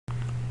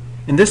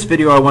In this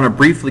video, I want to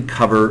briefly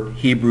cover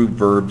Hebrew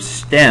verb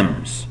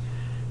stems.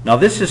 Now,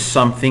 this is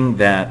something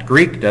that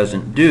Greek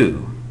doesn't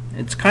do.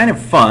 It's kind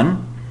of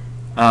fun,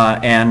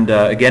 and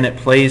again, it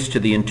plays to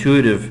the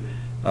intuitive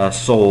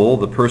soul,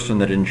 the person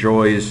that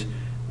enjoys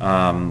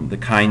the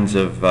kinds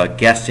of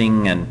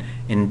guessing and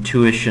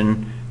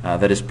intuition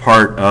that is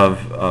part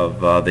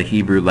of the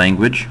Hebrew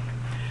language.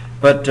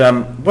 But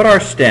what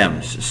are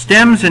stems?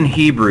 Stems in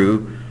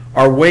Hebrew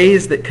are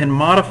ways that can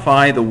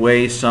modify the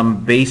way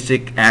some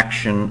basic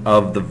action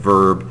of the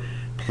verb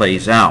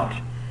plays out.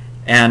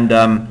 And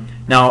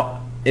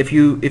now, if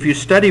you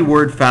study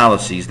word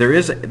fallacies, there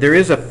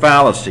is a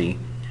fallacy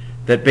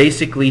that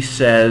basically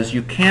says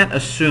you can't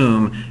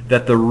assume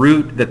that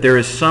there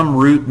is some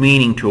root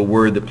meaning to a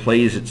word that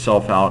plays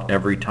itself out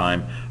every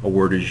time a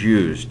word is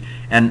used.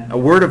 And a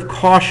word of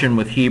caution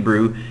with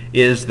Hebrew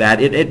is that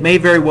it may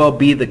very well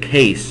be the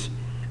case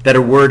that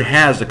a word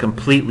has a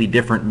completely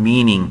different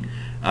meaning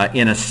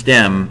in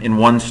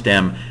one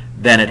stem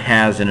than it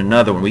has in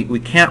another one. We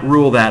can't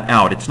rule that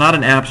out. It's not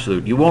an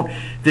absolute.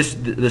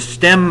 The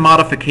stem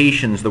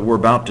modifications that we're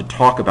about to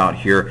talk about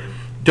here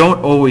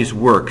don't always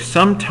work.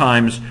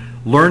 Sometimes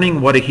learning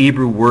what a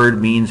Hebrew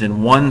word means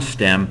in one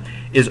stem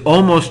is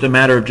almost a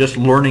matter of just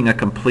learning a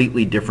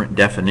completely different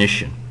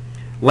definition.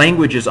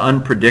 Language is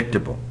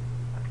unpredictable.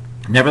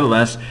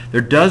 Nevertheless, there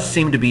does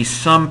seem to be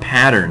some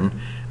pattern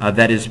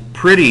that is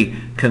pretty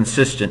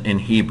consistent in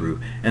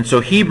Hebrew. And so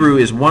Hebrew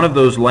is one of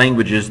those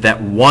languages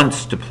that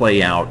wants to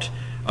play out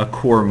a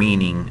core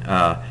meaning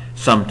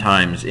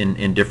sometimes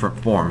in different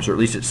forms, or at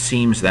least it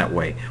seems that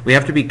way. We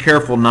have to be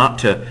careful not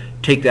to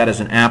take that as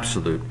an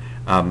absolute,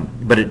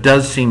 but it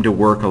does seem to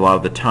work a lot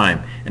of the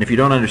time. And if you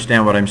don't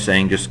understand what I'm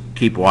saying, just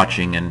keep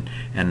watching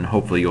and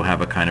hopefully you'll have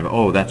a kind of,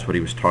 oh, that's what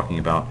he was talking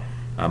about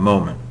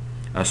moment.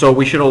 So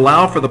we should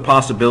allow for the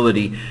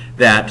possibility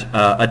that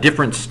a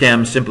different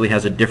stem simply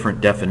has a different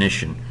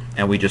definition,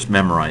 and we just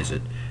memorize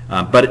it.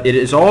 But it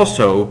is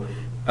also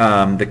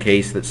the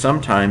case that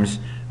sometimes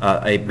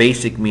a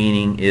basic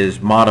meaning is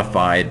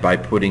modified by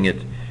putting a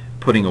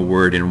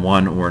word in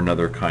one or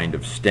another kind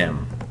of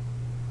stem.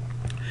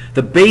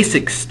 The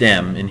basic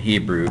stem in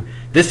Hebrew,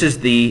 this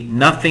is the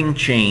nothing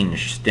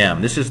changed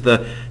stem. This is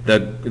the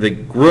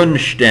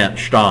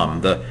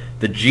Grundstam,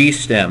 the G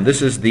stem.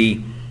 This is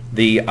the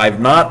I've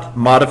not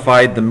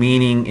modified the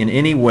meaning in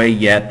any way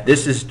yet.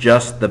 This is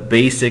just the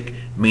basic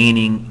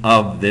meaning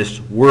of this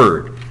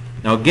word.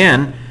 Now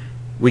again,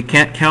 we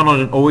can't count on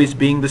it always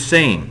being the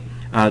same.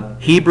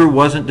 Hebrew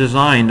wasn't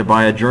designed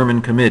by a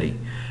German committee.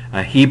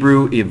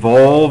 Hebrew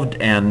evolved,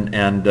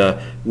 and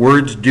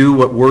words do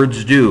what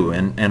words do,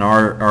 and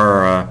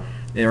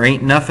there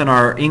ain't nothing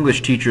our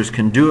English teachers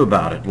can do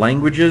about it.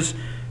 Languages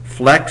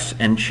flex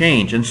and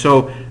change, and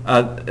so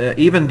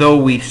even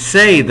though we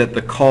say that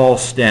the call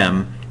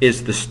stem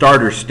is the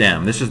starter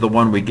stem. This is the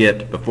one we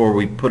get before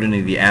we put any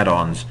of the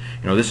add-ons.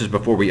 This is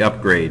before we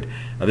upgrade.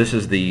 This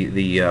is the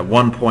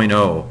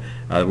 1.0.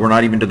 We're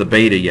not even to the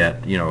beta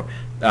yet.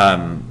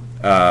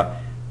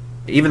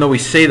 Even though we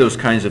say those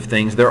kinds of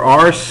things, there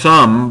are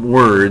some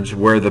words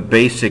where the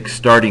basic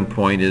starting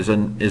point is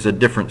a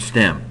different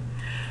stem.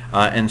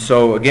 And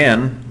so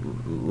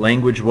again,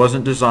 language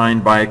wasn't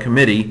designed by a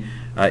committee.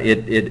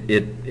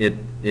 The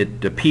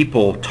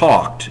people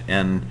talked,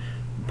 and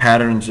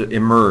patterns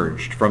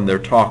emerged from their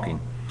talking.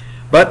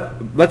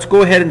 But let's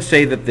go ahead and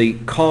say that the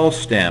call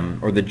stem,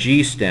 or the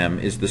G stem,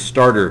 is the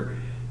starter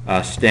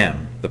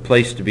stem, the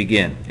place to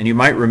begin. And you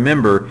might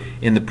remember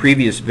in the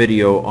previous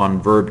video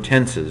on verb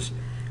tenses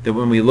that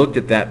when we looked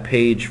at that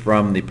page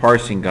from the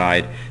parsing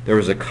guide, there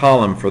was a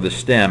column for the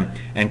stem,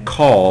 and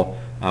call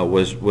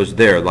was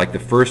there, like the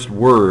first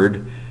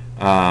word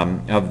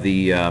of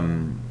the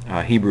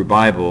Hebrew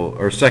Bible,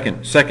 or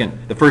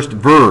the first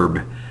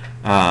verb.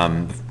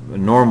 A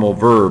normal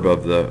verb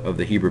of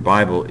the Hebrew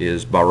Bible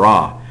is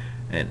bara,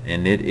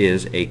 and it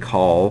is a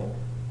call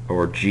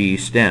or G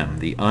stem,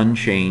 the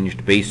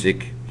unchanged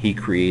basic he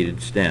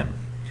created stem.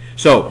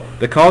 So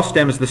the call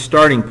stem is the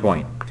starting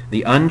point,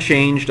 the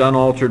unchanged,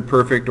 unaltered,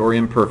 perfect, or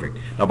imperfect.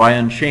 Now by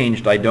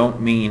unchanged, I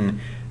don't mean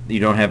you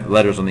don't have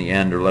letters on the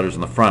end or letters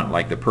on the front,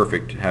 like the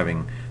perfect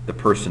having the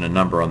person and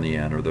number on the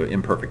end, or the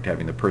imperfect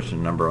having the person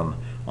and number on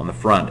the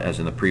front, as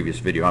in the previous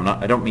video.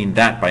 I don't mean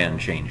that by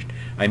unchanged.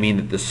 I mean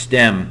that the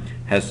stem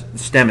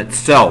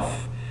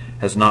itself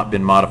has not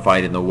been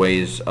modified in the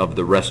ways of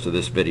the rest of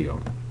this video.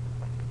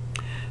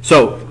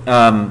 So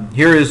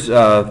here is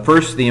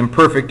first the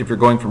imperfect, if you're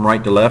going from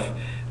right to left.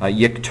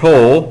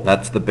 Yiktol,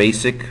 that's the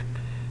basic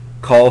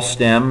call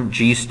stem,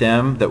 G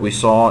stem, that we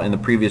saw in the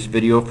previous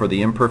video for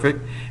the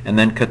imperfect. And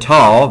then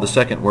katal, the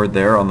second word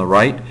there on the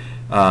right,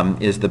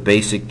 is the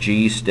basic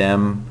G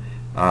stem,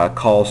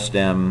 call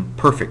stem,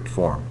 perfect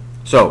form.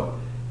 So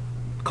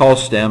call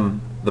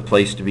stem, the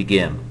place to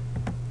begin.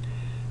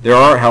 There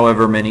are,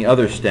 however, many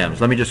other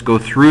stems. Let me just go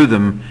through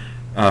them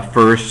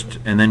first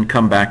and then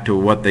come back to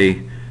what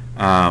they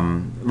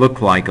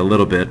look like a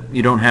little bit.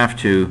 You don't have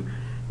to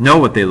know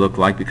what they look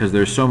like because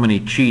there's so many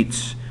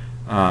cheats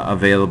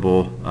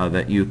available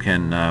that you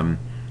can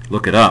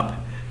look it up.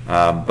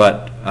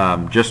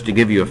 Just to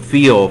give you a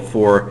feel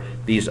for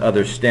these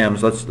other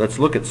stems, let's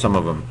look at some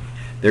of them.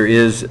 There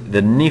is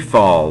the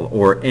Niphal,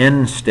 or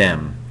N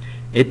stem.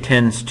 It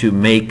tends to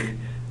make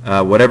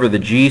whatever the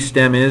G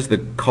stem is, the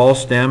call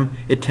stem,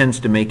 it tends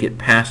to make it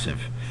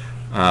passive.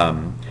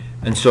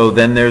 And so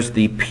then there's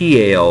the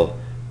Pal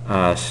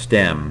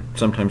stem,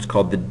 sometimes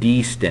called the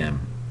D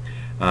stem.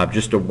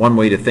 Just one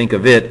way to think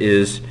of it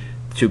is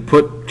to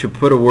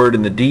put a word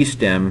in the D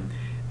stem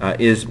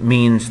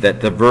means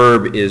that the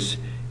verb is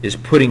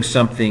putting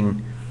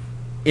something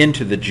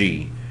into the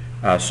G.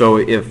 So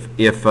if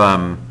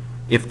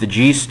the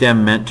G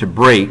stem meant to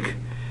break,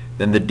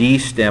 then the D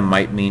stem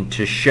might mean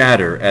to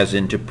shatter, as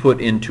in to put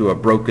into a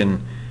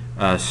broken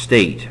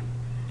state.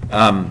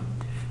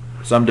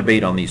 Some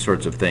debate on these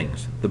sorts of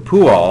things. The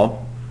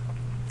Hoph'al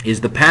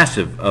is the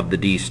passive of the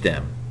D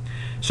stem.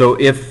 So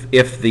if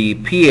the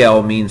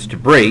Pal means to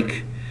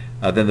break,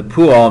 then the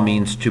Hoph'al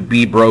means to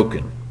be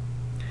broken,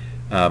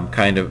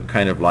 kind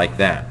of like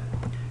that,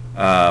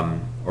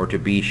 or to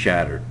be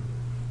shattered.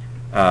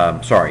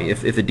 Sorry,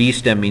 if the D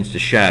stem means to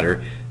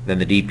shatter, then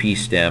the DP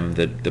stem,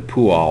 the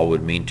Hoph'al,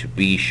 would mean to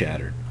be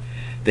shattered.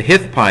 The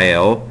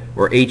Niphal,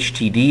 or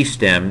HTD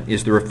stem,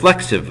 is the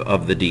reflexive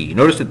of the D.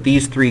 Notice that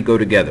these three go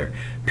together.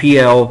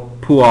 PL,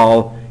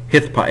 Hoph'al,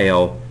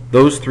 Niphal,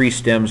 those three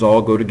stems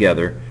all go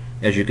together,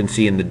 as you can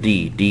see in the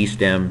D. D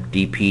stem,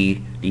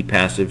 DP, D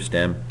passive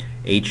stem,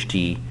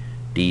 HT,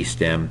 D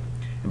stem.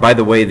 And by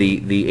the way, the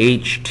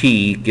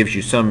HT gives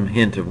you some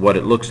hint of what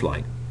it looks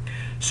like.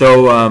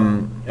 So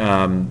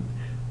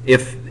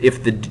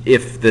if the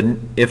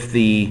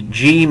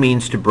G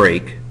means to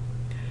break,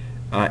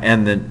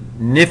 and the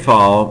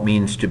Niphal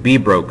means to be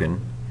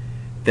broken,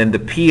 then the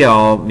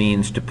Pal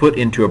means to put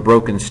into a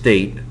broken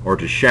state, or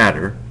to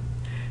shatter,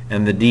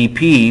 and the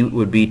DP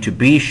would be to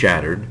be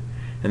shattered,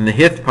 and the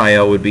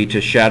Niphal would be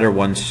to shatter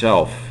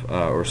oneself,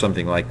 or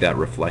something like that,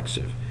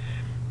 reflexive.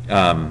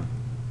 So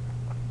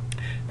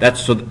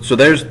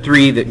there's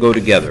three that go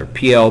together: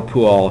 PL,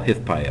 Hoph'al,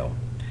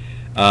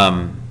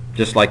 Niphal.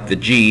 Just like the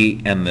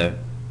G and the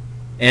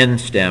N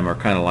stem are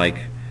kind of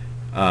like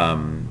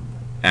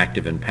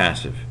active and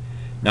passive.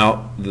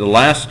 Now, the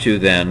last two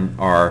then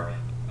are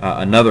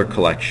another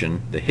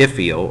collection, the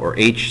Niphal, or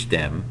H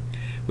stem,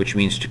 which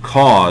means to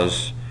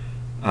cause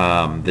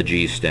the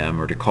G stem,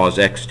 or to cause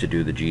X to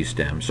do the G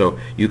stem. So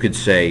you could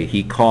say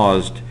he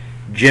caused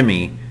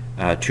Jimmy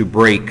to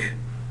break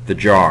the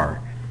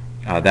jar.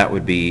 That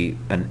would be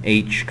an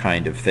H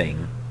kind of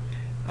thing.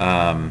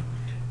 And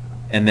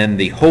then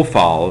the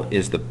Hoph'al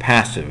is the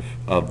passive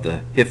of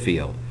the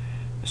Niphal,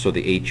 so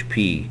the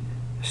HP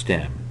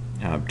stem,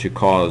 to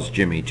cause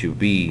Jimmy to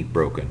be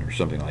broken, or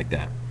something like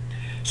that.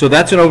 So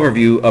that's an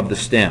overview of the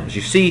stems.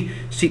 You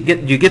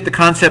you get the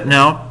concept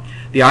now?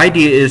 The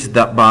idea is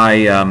that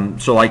by,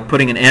 so like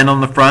putting an N on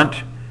the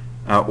front,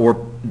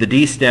 or the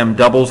D stem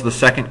doubles the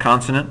second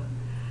consonant,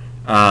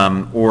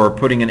 or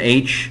putting an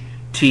H,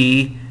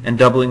 T, and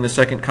doubling the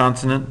second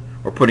consonant,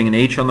 or putting an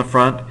H on the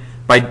front.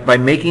 By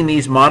making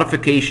these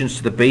modifications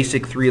to the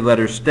basic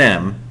three-letter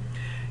stem,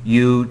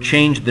 you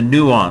change the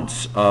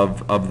nuance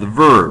of the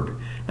verb.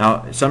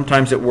 Now,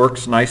 sometimes it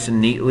works nice and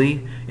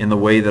neatly in the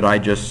way that I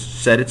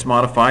just said it's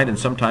modified, and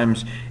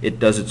sometimes it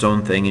does its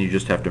own thing, and you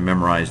just have to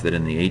memorize that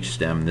in the H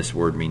stem this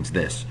word means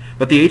this.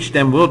 But the H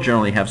stem will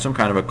generally have some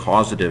kind of a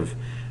causative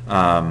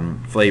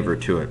flavor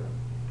to it.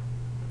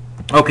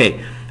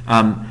 Okay,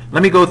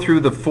 let me go through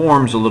the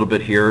forms a little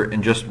bit here,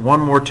 and just one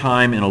more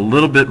time in a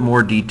little bit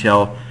more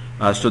detail,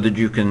 so that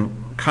you can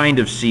kind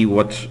of see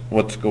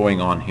what's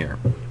going on here.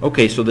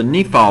 Okay, so the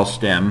Niphal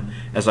stem,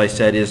 as I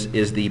said,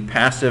 is the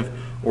passive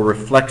or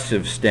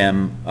reflexive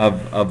stem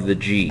of the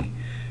G.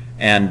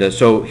 And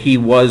so he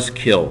was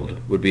killed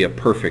would be a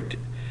perfect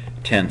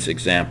tense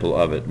example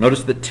of it.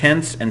 Notice that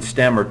tense and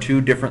stem are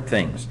two different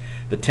things.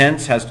 The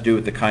tense has to do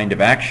with the kind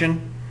of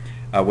action,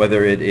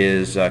 whether it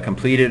is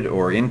completed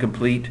or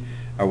incomplete,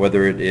 or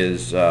whether it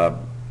is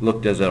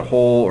looked as a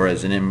whole or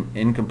as an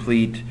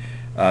incomplete,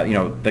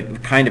 the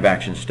kind of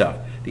action stuff.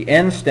 The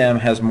N stem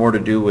has more to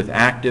do with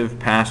active,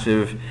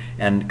 passive,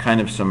 and kind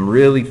of some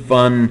really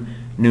fun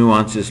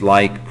nuances,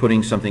 like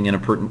putting something in a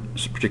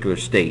particular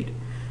state.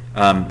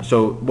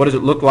 So what does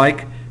it look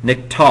like?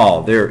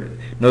 Niphal. There.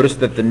 Notice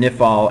that the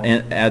Niphal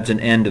adds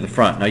an N to the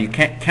front. Now you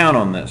can't count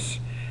on this.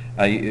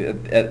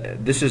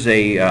 This is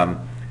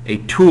a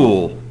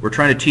tool. We're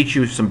trying to teach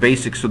you some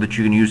basics so that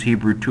you can use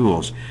Hebrew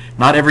tools.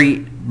 Not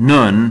every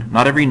nun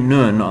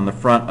on the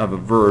front of a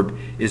verb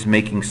is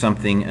making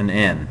something an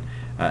N.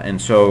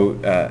 And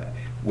so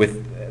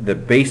with the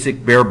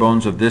basic bare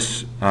bones of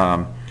this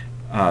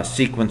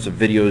sequence of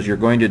videos, you're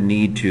going to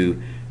need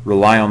to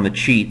rely on the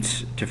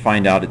cheats to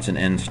find out it's an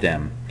N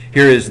stem.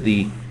 Here is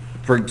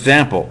for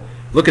example,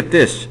 look at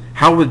this.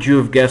 How would you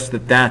have guessed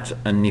that that's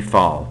a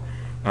Niphal?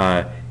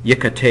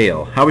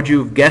 Yikatel. How would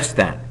you have guessed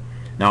that?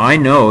 Now I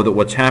know that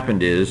what's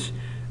happened is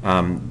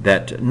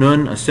that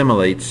nun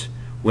assimilates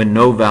when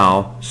no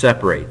vowel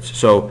separates.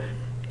 So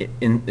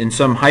in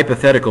some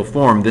hypothetical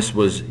form, this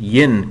was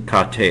yin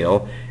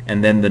katel,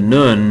 and then the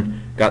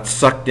nun got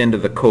sucked into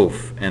the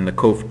koph, and the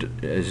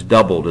koph is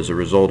doubled as a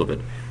result of it.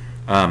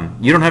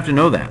 You don't have to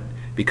know that,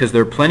 because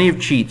there are plenty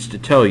of cheats to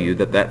tell you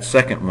that that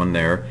second one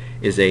there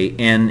is a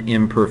N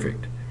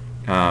imperfect.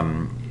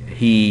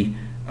 He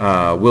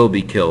will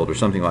be killed, or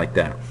something like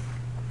that.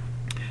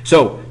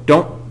 So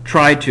don't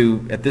try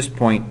to, at this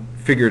point,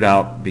 figure it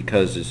out,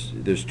 because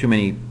there's too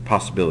many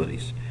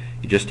possibilities.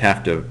 You just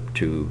have to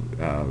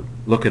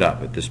look it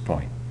up at this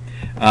point.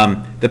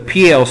 The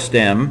PL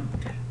stem,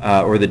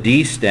 or the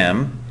D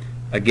stem,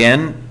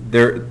 again,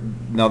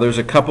 there's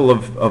a couple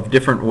of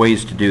different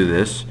ways to do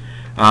this.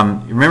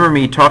 Remember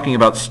me talking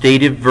about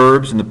stative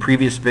verbs in the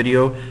previous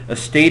video? A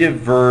stative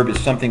verb is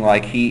something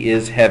like he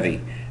is heavy.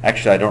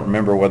 Actually, I don't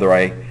remember whether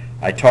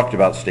I talked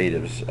about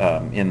statives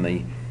in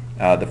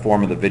the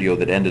form of the video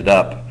that ended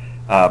up.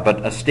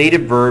 But a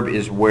stative verb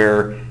is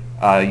where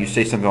you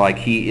say something like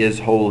he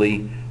is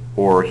holy,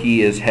 or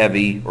he is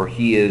heavy, or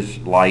he is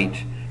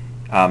light.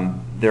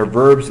 They're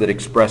verbs that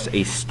express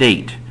a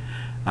state.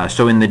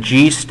 So in the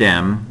G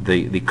stem,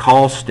 the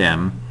call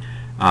stem,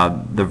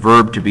 the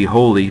verb to be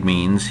holy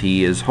means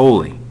he is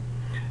holy.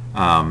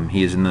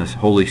 He is in this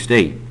holy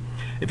state.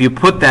 If you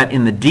put that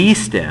in the D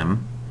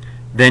stem,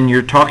 then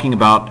you're talking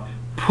about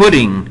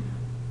putting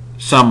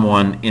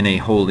someone in a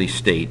holy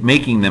state,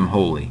 making them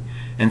holy.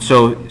 And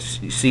so,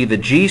 see, the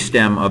G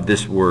stem of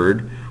this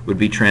word would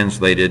be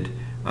translated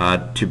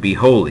to be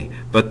holy.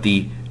 But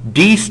the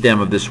D stem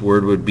of this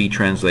word would be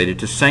translated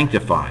to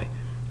sanctify,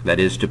 that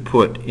is, to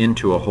put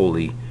into a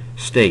holy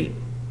state.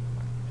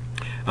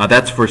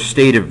 That's for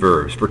stative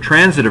verbs. For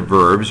transitive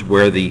verbs,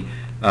 where the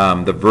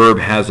verb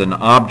has an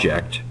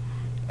object,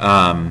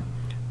 it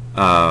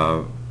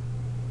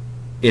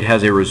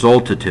has a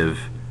resultative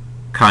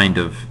kind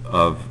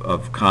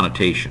of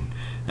connotation.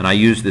 And I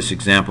use this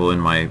example in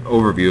my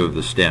overview of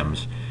the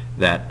stems,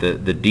 that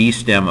the D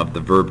stem of the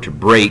verb to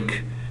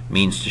break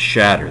means to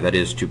shatter, that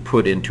is, to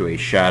put into a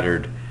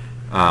shattered,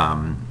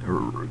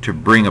 to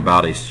bring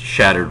about a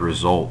shattered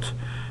result.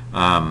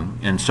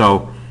 And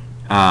so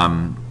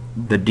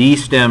the D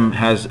stem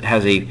has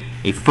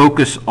a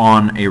focus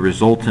on a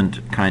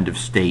resultant kind of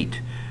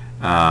state.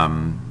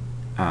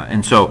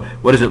 And so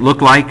what does it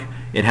look like?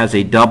 It has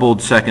a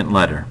doubled second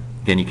letter.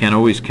 Again, you can't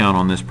always count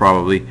on this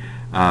probably,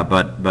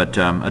 but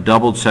a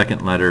doubled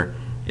second letter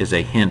is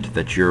a hint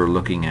that you're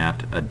looking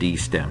at a D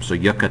stem. So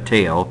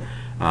yukatel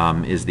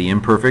is the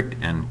imperfect,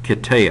 and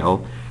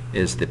kitel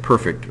is the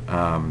perfect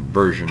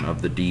version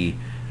of the D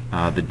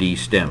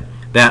stem.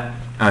 That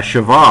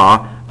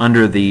shava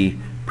under the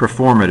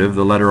performative,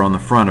 the letter on the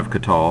front of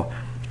katal,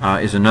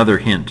 is another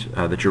hint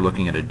that you're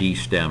looking at a D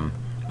stem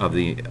of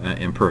the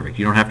imperfect.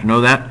 You don't have to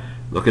know that.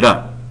 Look it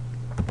up.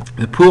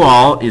 The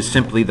pu'al is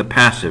simply the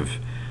passive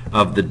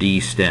of the D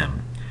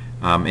stem.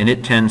 And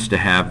it tends to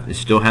have, it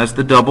still has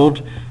the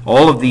doubled.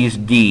 All of these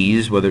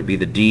D's, whether it be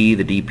the D,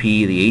 the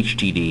DP, the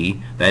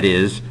HTD, that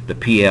is, the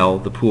PL,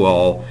 the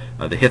pu'al,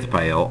 the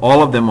Niphal,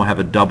 all of them will have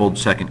a doubled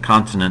second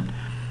consonant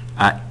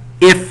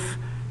if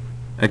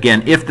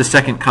the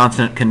second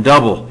consonant can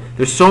double.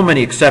 There's so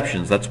many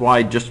exceptions. That's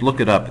why just look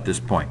it up at this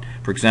point.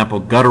 For example,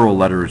 guttural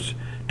letters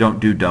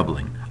don't do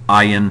doubling.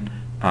 Ayin,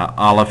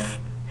 aleph,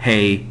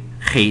 hey,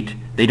 chet,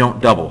 they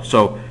don't double.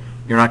 So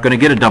you're not going to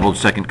get a doubled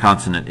second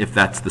consonant if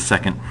that's the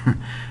second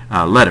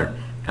letter.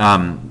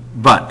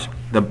 But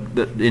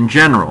in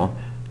general,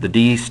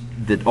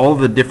 all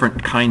the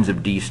different kinds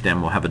of D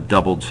stem will have a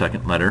doubled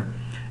second letter,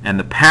 and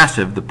the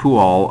passive, the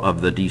pu'al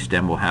of the D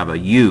stem, will have a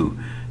U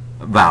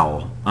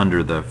vowel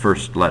under the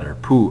first letter.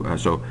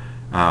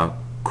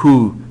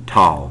 Ku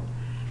tal,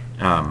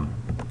 and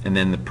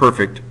then the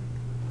perfect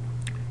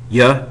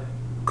ya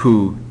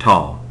ku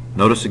tal.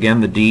 Notice again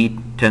the D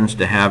tends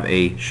to have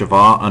a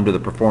shava under the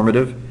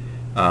performative,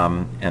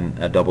 and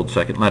a doubled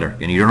second letter.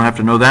 And you don't have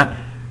to know that.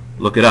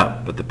 Look it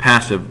up. But the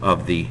passive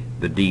of the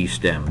D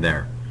stem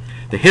there.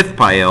 The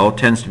Niphal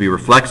tends to be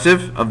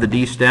reflexive of the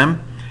D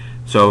stem.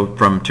 So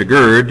from to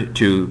gird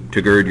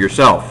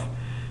yourself.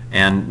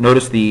 And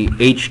notice the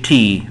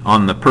HT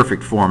on the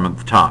perfect form at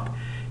the top.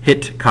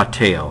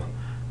 Hitkatel.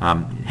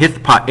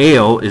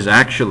 Niphal is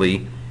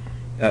actually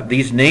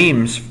these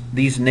names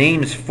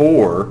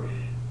for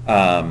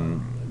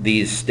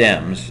these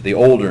stems, the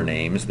older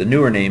names. The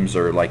newer names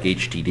are like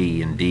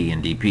HTD and D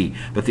and DP.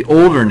 But the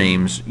older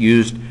names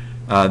used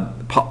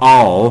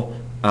pa'al,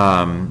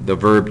 the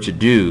verb to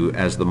do,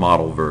 as the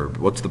model verb.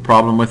 What's the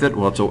problem with it?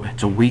 Well,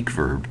 it's a weak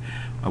verb.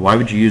 Why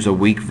would you use a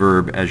weak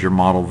verb as your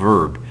model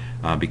verb?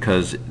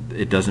 Because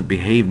it doesn't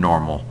behave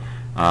normal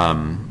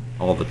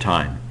all the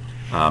time.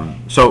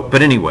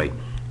 But anyway,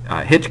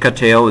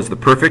 hitkatel is the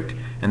perfect,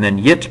 and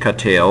then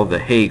yitkatel, the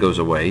hey goes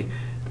away,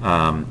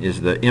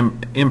 is the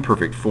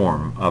imperfect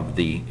form of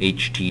the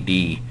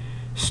HTD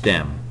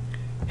stem.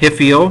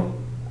 Hiphal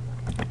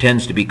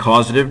tends to be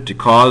causative,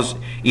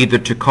 either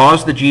to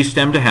cause the G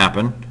stem to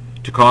happen,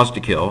 to cause to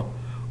kill,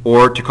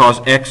 or to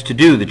cause X to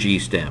do the G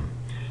stem.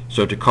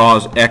 So to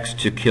cause X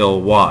to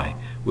kill Y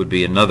would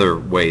be another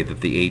way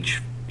that the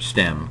H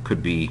stem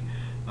could be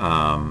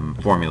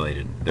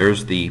formulated.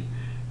 There's the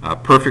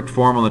perfect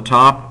form on the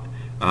top,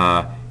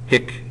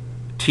 hic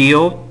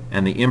teal,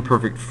 and the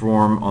imperfect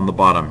form on the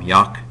bottom,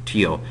 yak,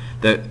 teal.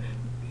 The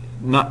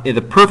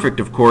perfect,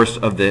 of course,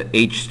 of the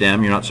H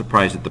stem, you're not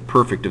surprised that the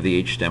perfect of the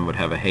H stem would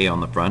have a hey on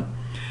the front.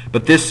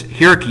 But this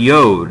hirik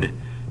yod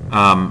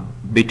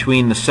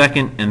between the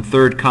second and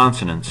third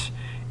consonants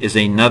is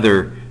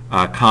another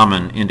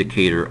common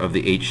indicator of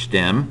the H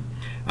stem.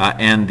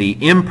 And the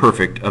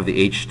imperfect of the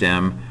H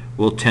stem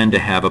will tend to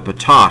have a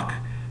patak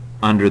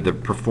under the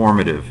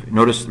performative.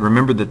 Notice,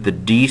 remember that the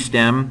D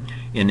stem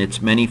in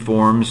its many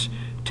forms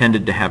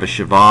tended to have a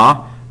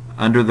shava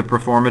under the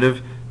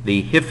performative.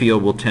 The Hiph'al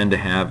will tend to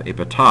have a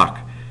patak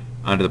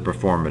under the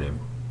performative.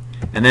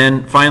 And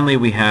then finally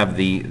we have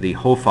the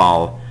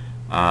Hoph'al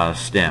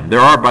stem. There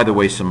are, by the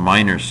way, some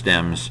minor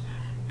stems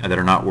that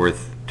are not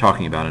worth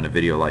talking about in a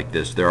video like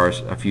this. There are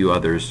a few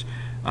others,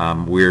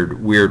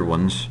 weird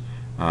ones.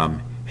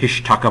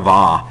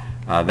 Hishtakava,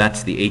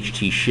 that's the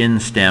HT shin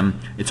stem.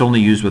 It's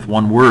only used with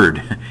one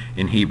word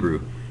in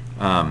Hebrew.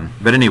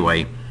 But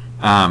anyway,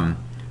 the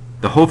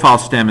Hoph'al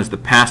stem is the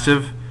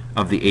passive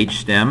of the H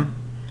stem,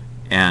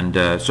 and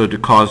so to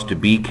cause to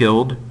be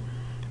killed.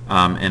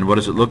 And what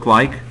does it look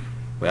like?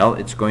 Well,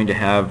 it's going to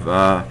have,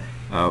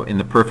 in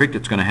the perfect,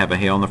 it's going to have a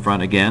hey on the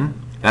front again.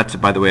 That's,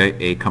 by the way,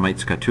 a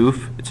kametz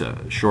katuf. It's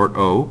a short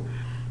O,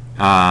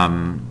 not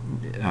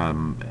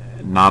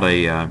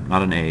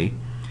an A.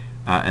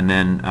 And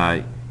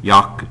then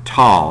yak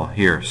tal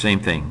here, same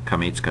thing,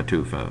 kametz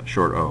katuf,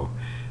 short O,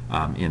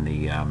 in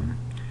the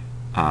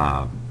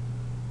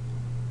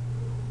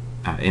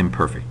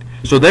imperfect.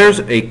 So there's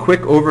a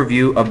quick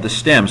overview of the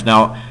stems.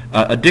 Now,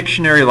 a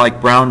dictionary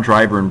like Brown,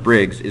 Driver, and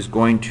Briggs is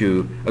going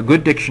to, a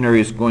good dictionary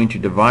is going to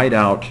divide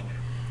out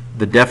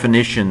the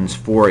definitions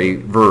for a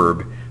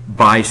verb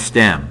by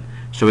stem.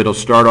 So it'll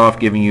start off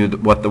giving you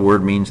what the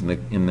word means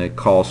in the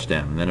call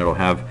stem. Then it'll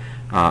have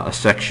a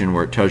section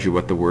where it tells you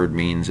what the word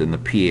means in the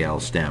PL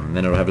stem. And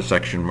then it'll have a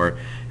section where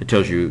it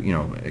tells you,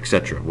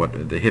 etc.,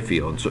 what the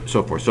Hiph'al and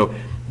so forth. So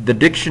the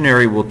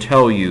dictionary will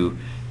tell you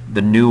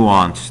the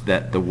nuance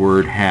that the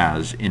word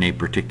has in a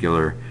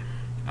particular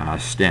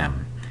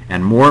stem.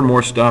 And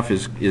more stuff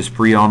is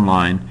free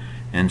online,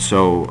 and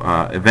so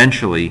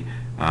eventually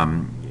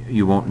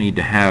you won't need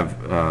to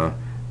have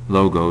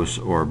logos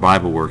or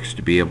BibleWorks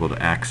to be able to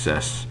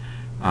access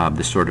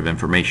this sort of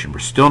information. We're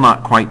still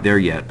not quite there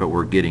yet, but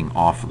we're getting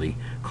awfully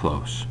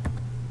close.